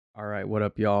All right, what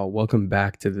up, y'all? Welcome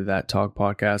back to the That Talk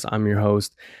podcast. I'm your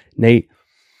host, Nate.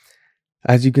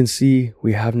 As you can see,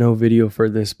 we have no video for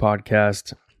this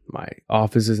podcast. My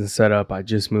office isn't set up. I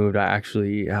just moved. I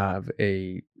actually have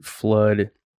a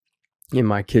flood in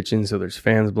my kitchen, so there's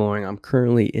fans blowing. I'm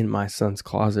currently in my son's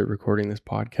closet recording this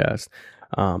podcast,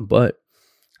 but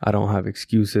I don't have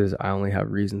excuses. I only have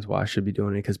reasons why I should be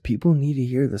doing it because people need to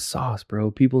hear the sauce,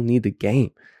 bro. People need the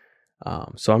game.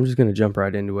 So I'm just going to jump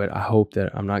right into it. I hope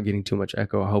that I'm not getting too much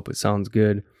echo. I hope it sounds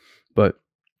good. But,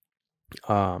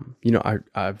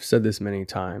 I've said this many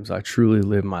times. I truly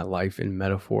live my life in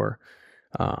metaphor.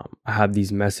 I have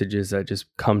these messages that just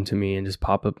come to me and just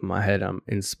pop up in my head. I'm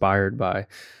inspired by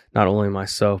not only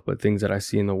myself, but things that I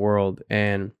see in the world.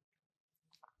 And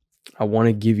I want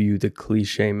to give you the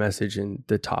cliche message. And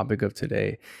the topic of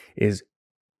today is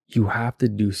you have to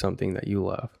do something that you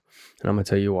love. And I'm going to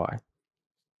tell you why.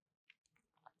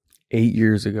 8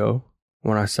 years ago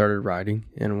when I started riding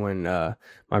and when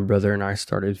my brother and I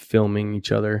started filming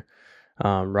each other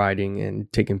riding and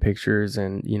taking pictures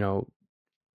and,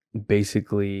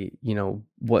 basically,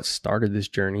 what started this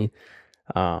journey.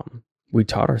 We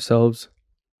taught ourselves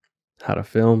how to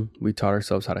film. We taught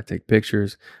ourselves how to take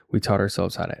pictures. We taught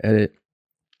ourselves how to edit.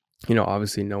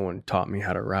 Obviously no one taught me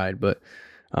how to ride, but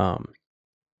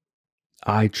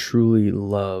I truly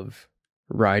love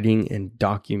riding and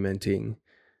documenting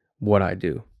what I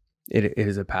do. It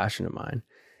is a passion of mine.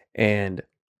 And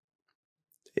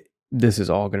this is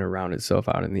all going to round itself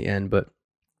out in the end. But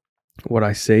what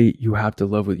I say, you have to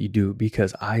love what you do,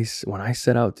 because when I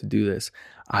set out to do this,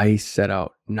 I set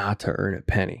out not to earn a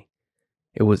penny.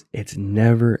 It's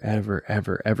never, ever,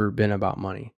 ever, ever been about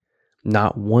money.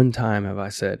 Not one time have I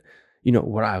said,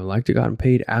 would I have liked to gotten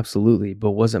paid? Absolutely.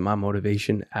 But was it my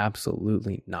motivation?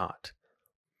 Absolutely not.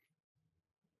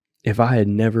 If I had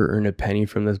never earned a penny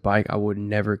from this bike, I would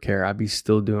never care. I'd be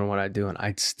still doing what I do, and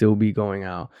I'd still be going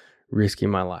out, risking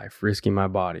my life, risking my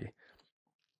body,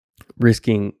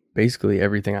 risking basically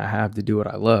everything I have to do what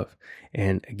I love.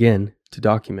 And again, to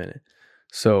document it.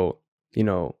 So,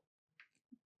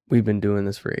 we've been doing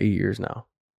this for 8 years now.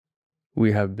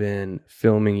 We have been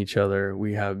filming each other.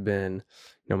 We have been,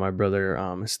 my brother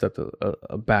stepped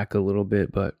back a little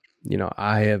bit, but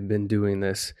I have been doing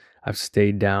this. I've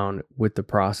stayed down with the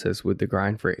process, with the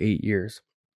grind for 8 years.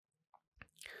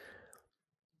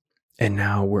 And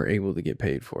now we're able to get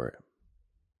paid for it.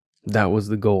 That was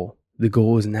the goal. The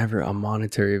goal was never a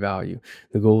monetary value.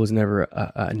 The goal was never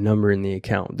a number in the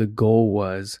account. The goal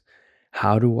was,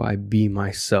 how do I be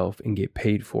myself and get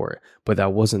paid for it? But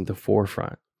that wasn't the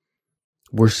forefront.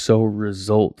 We're so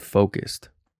result focused.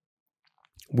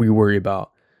 We worry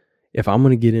about, if I'm going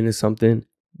to get into something,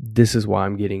 this is why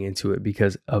I'm getting into it,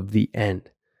 because of the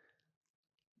end,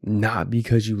 not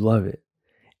because you love it.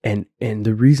 And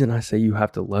the reason I say you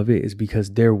have to love it is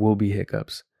because there will be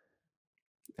hiccups.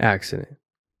 Accident,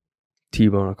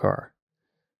 T-bone a car,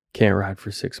 can't ride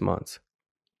for 6 months.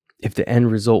 If the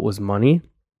end result was money,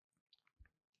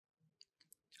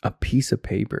 a piece of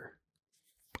paper,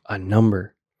 a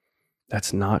number,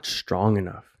 that's not strong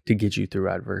enough to get you through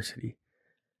adversity.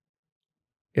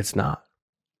 It's not.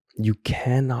 You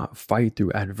cannot fight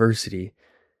through adversity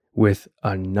with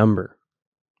a number,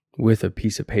 with a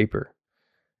piece of paper.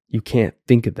 You can't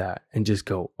think of that and just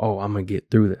go, oh, I'm going to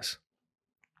get through this.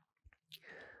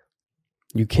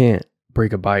 You can't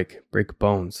break a bike, break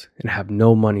bones, and have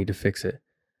no money to fix it.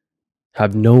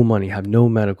 Have no money, have no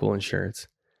medical insurance,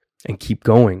 and keep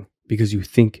going because you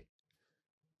think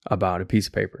about a piece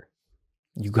of paper.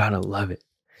 You got to love it.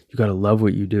 You got to love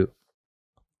what you do,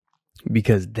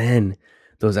 because then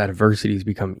those adversities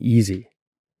become easy.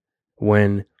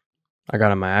 When I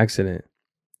got in my accident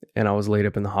and I was laid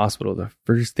up in the hospital, the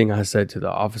first thing I said to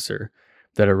the officer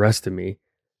that arrested me,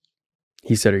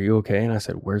 he said, "Are you okay?" And I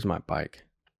said, "Where's my bike?"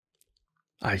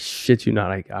 I shit you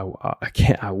not. I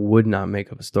can't. I would not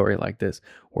make up a story like this.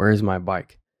 Where is my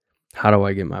bike? How do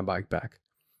I get my bike back?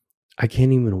 I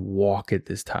can't even walk at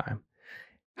this time.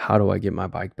 How do I get my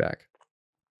bike back?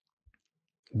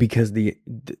 Because the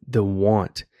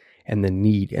want and the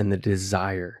need and the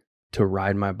desire to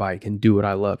ride my bike and do what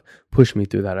I love pushed me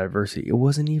through that adversity. It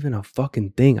wasn't even a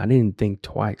fucking thing. I didn't think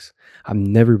twice. I've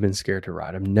never been scared to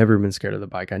ride. I've never been scared of the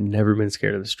bike. I've never been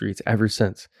scared of the streets ever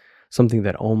since. Something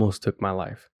that almost took my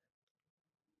life.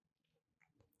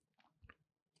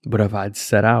 But if I'd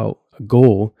set out a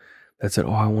goal that said,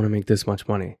 oh, I want to make this much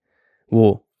money.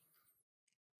 Well,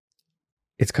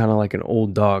 it's kind of like an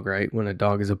old dog, right? When a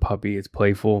dog is a puppy, it's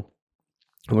playful.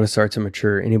 When it starts to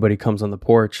mature, anybody comes on the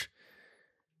porch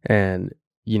and,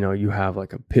 you have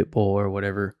like a pit bull or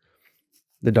whatever,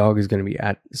 the dog is going to be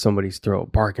at somebody's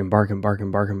throat, barking, barking,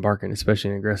 barking, barking, barking,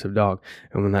 especially an aggressive dog.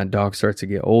 And when that dog starts to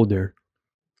get older,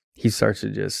 he starts to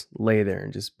just lay there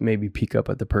and just maybe peek up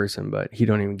at the person, but he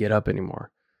don't even get up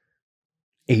anymore.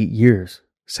 8 years,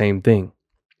 same thing.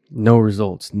 No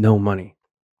results, no money.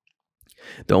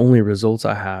 The only results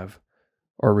I have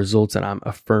are results that I'm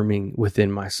affirming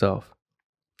within myself.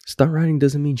 Stunt riding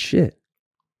doesn't mean shit.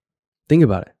 Think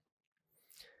about it.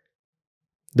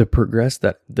 The progress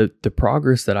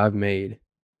that I've made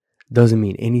doesn't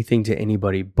mean anything to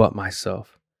anybody but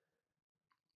myself.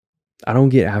 I don't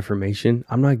get affirmation.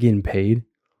 I'm not getting paid.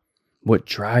 What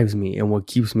drives me and what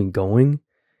keeps me going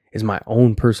is my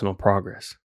own personal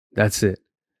progress. That's it.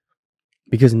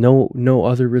 Because no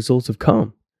other results have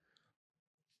come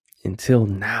until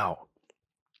now.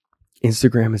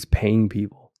 Instagram is paying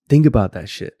people. Think about that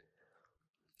shit.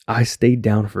 I stayed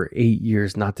down for 8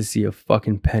 years not to see a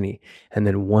fucking penny. And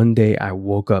then one day I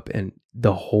woke up and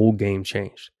the whole game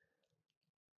changed.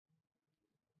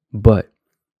 But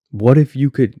what if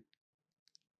you could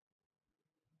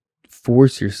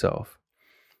force yourself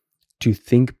to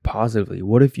think positively?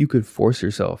 What if you could force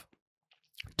yourself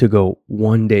to go,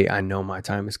 one day I know my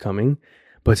time is coming,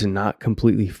 but to not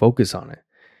completely focus on it?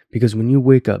 Because when you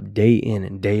wake up day in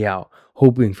and day out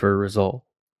hoping for a result,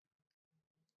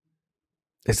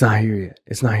 it's not here yet.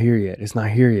 It's not here yet. It's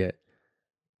not here yet.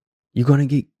 You're going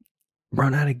to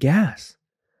run out of gas.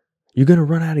 You're going to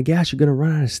run out of gas. You're going to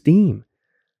run out of steam.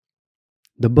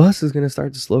 The bus is going to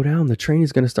start to slow down. The train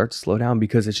is going to start to slow down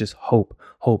because it's just hope,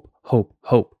 hope, hope,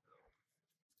 hope.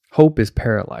 Hope is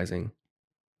paralyzing.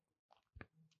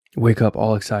 Wake up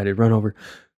all excited, run over,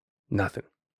 nothing.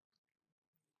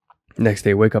 Next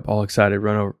day, wake up all excited,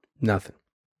 run over, nothing.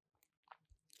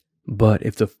 But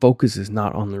if the focus is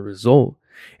not on the result,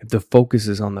 if the focus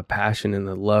is on the passion and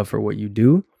the love for what you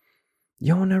do,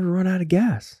 you'll never run out of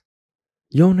gas.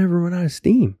 You'll never run out of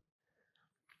steam.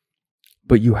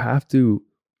 But you have to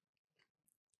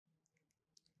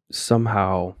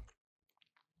somehow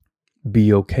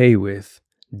be okay with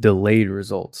delayed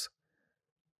results.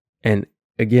 And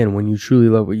again, when you truly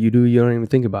love what you do, you don't even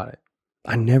think about it.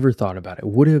 I never thought about it.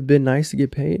 Would it have been nice to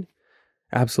get paid?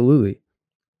 Absolutely.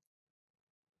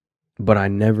 But I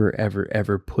never, ever,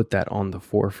 ever put that on the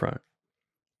forefront.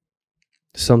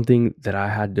 Something that I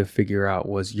had to figure out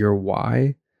was your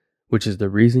why, which is the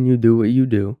reason you do what you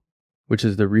do, which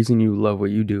is the reason you love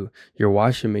what you do. Your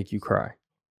why should make you cry.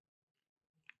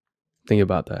 Think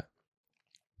about that.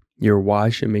 Your why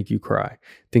should make you cry.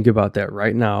 Think about that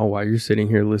right now while you're sitting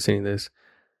here listening to this.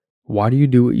 Why do you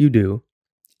do what you do?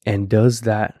 And does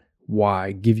that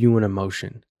why give you an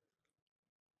emotion?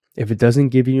 If it doesn't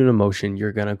give you an emotion,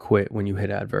 you're going to quit when you hit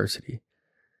adversity.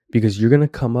 Because you're going to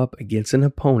come up against an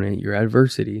opponent, your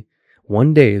adversity,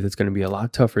 one day that's going to be a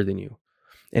lot tougher than you.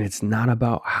 And it's not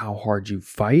about how hard you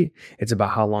fight. It's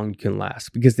about how long you can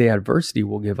last. Because the adversity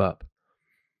will give up.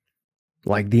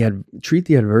 Treat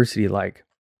the adversity like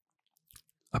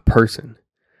a person.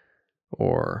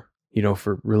 Or,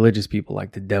 for religious people,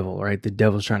 like the devil, right? The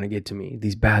devil's trying to get to me.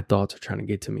 These bad thoughts are trying to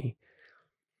get to me.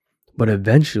 But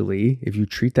eventually, if you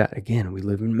treat that, again, we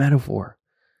live in metaphor.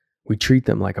 We treat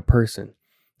them like a person.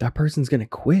 That person's going to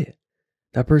quit.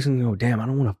 That person's going to go, damn, I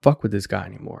don't want to fuck with this guy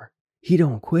anymore. He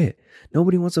don't quit.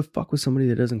 Nobody wants to fuck with somebody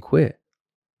that doesn't quit.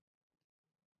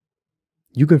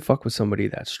 You can fuck with somebody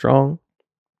that's strong.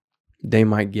 They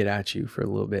might get at you for a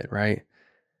little bit, right?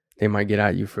 They might get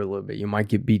at you for a little bit. You might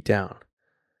get beat down.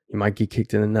 You might get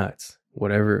kicked in the nuts.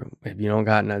 Whatever. If you don't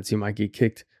got nuts, you might get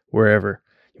kicked wherever.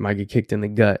 You might get kicked in the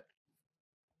gut.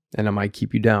 And it might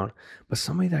keep you down. But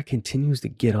somebody that continues to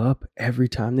get up every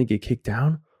time they get kicked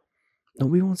down,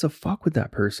 nobody wants to fuck with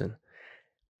that person.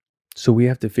 So we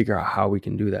have to figure out how we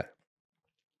can do that.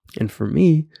 And for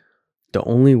me, the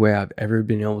only way I've ever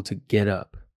been able to get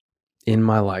up in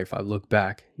my life, I look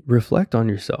back, reflect on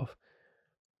yourself.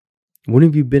 When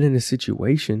have you been in a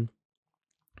situation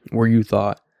where you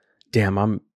thought,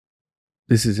 damn,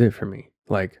 this is it for me.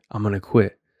 Like, I'm going to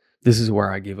quit. This is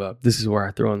where I give up. This is where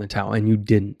I throw in the towel. And you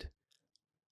didn't.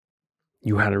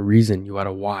 You had a reason. You had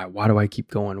a why. Why do I keep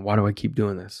going? Why do I keep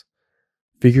doing this?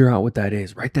 Figure out what that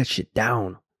is. Write that shit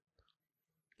down.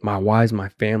 My why is my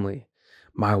family.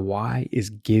 My why is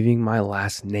giving my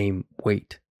last name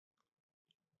weight.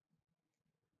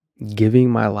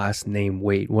 Giving my last name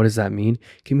weight. What does that mean?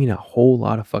 It can mean a whole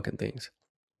lot of fucking things.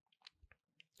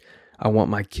 I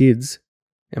want my kids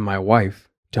and my wife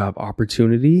to have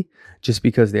opportunity just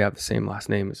because they have the same last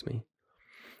name as me.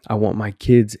 I want my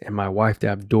kids and my wife to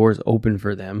have doors open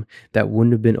for them that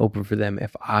wouldn't have been open for them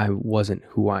if I wasn't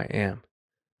who I am.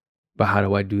 But how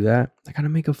do I do that? I gotta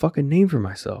make a fucking name for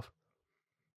myself.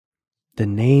 The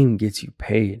name gets you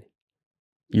paid.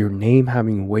 Your name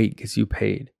having weight gets you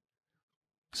paid.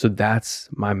 So that's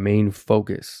my main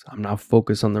focus. I'm not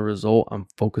focused on the result. I'm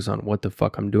focused on what the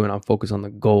fuck I'm doing. I'm focused on the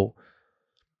goal.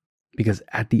 Because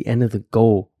at the end of the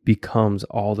goal becomes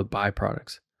all the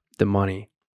byproducts, the money,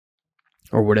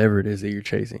 or whatever it is that you're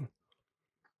chasing.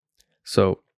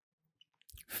 So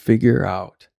figure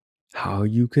out how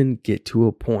you can get to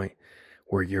a point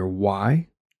where your why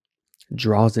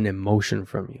draws an emotion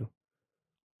from you.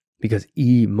 Because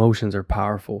emotions are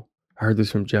powerful. I heard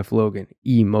this from Jeff Logan.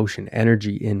 Emotion,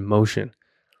 energy in motion.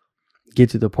 Get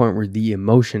to the point where the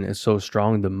emotion is so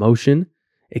strong, the motion,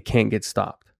 it can't get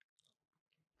stopped.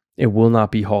 It will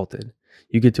not be halted.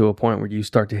 You get to a point where you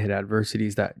start to hit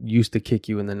adversities that used to kick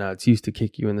you in the nuts, used to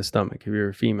kick you in the stomach if you're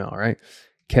a female, right?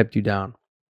 Kept you down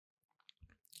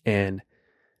and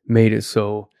made it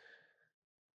so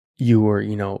you were,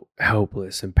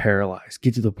 helpless and paralyzed.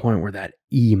 Get to the point where that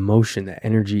emotion, that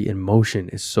energy in motion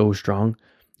is so strong,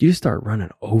 you just start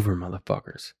running over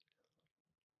motherfuckers.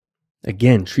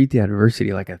 Again, treat the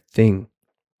adversity like a thing.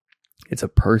 It's a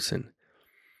person.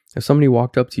 If somebody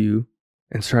walked up to you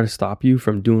and tried to stop you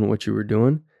from doing what you were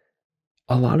doing,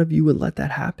 a lot of you would let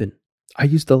that happen. I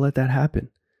used to let that happen.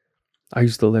 I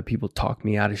used to let people talk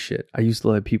me out of shit. I used to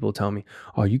let people tell me,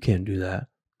 oh, you can't do that.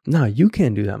 No, you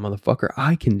can't do that, motherfucker.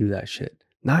 I can do that shit,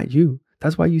 not you.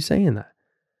 That's why you saying that.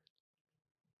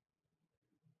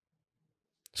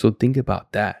 So think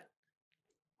about that.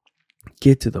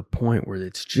 Get to the point where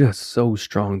it's just so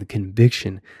strong, the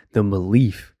conviction, the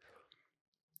belief,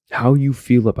 how you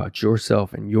feel about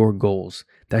yourself and your goals.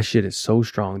 That shit is so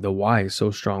strong. The why is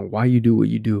so strong. Why you do what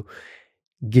you do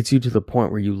gets you to the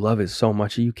point where you love it so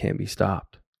much that you can't be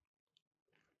stopped.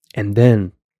 And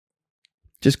then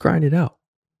just grind it out.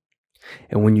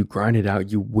 And when you grind it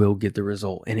out, you will get the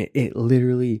result. And it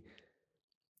literally,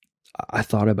 I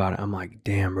thought about it. I'm like,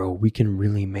 damn, bro, we can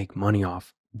really make money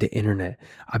off the internet.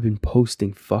 I've been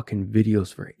posting fucking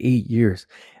videos for 8 years,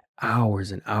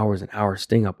 hours and hours and hours,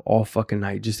 staying up all fucking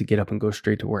night just to get up and go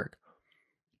straight to work.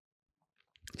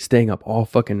 Staying up all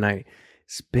fucking night,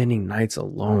 spending nights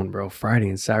alone, bro. Friday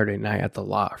and Saturday night at the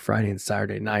lot, Friday and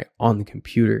Saturday night on the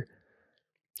computer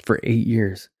for 8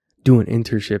 years, doing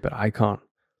internship at Icon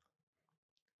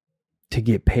to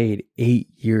get paid 8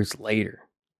 years later.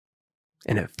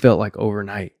 And it felt like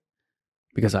overnight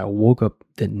because I woke up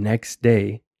the next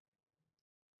day,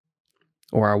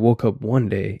 or I woke up one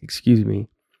day,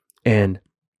 and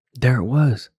there it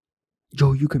was.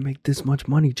 Yo, you can make this much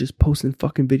money just posting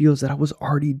fucking videos that I was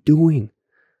already doing.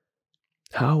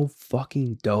 How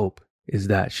fucking dope is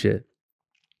that shit?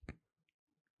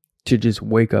 To just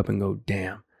wake up and go,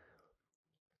 damn.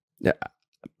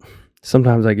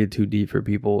 Sometimes I get too deep for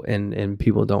people and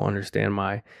people don't understand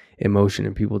my emotion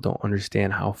and people don't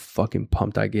understand how fucking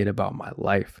pumped I get about my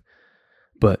life.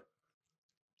 But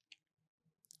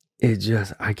it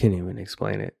just, I can't even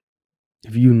explain it.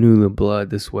 If you knew the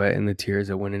blood, the sweat, and the tears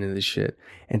that went into this shit,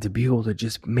 and to be able to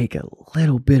just make a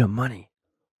little bit of money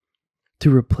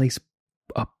to replace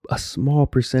a small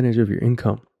percentage of your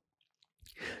income,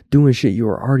 doing shit you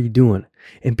were already doing,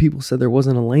 and people said there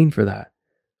wasn't a lane for that.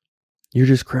 You're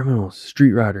just criminals,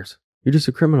 street riders. You're just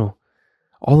a criminal.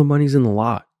 All the money's in the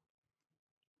lot.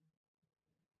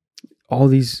 All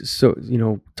these,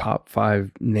 top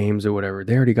 5 names or whatever,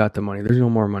 they already got the money. There's no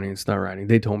more money in stunt riding.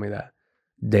 They told me that.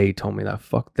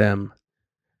 Fuck them.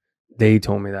 They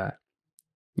told me that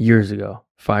years ago,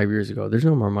 5 years ago. There's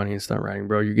no more money in stunt riding,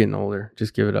 bro. You're getting older.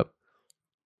 Just give it up.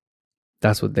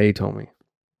 That's what they told me.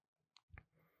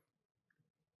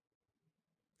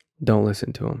 Don't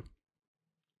listen to them.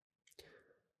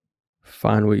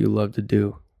 Find what you love to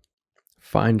do.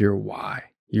 Find your why.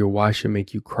 Your why should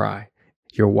make you cry.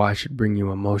 Your why should bring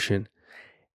you emotion.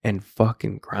 And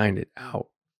fucking grind it out.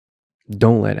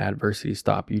 Don't let adversity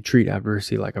stop you. Treat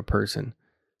adversity like a person.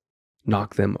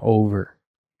 Knock them over.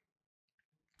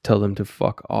 Tell them to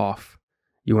fuck off.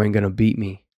 You ain't gonna beat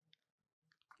me.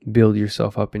 Build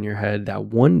yourself up in your head that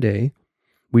one day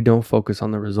we don't focus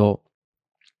on the result.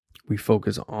 We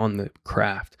focus on the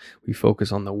craft. We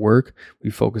focus on the work. We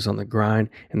focus on the grind.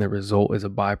 And the result is a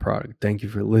byproduct. Thank you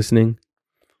for listening.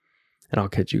 And I'll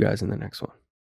catch you guys in the next one.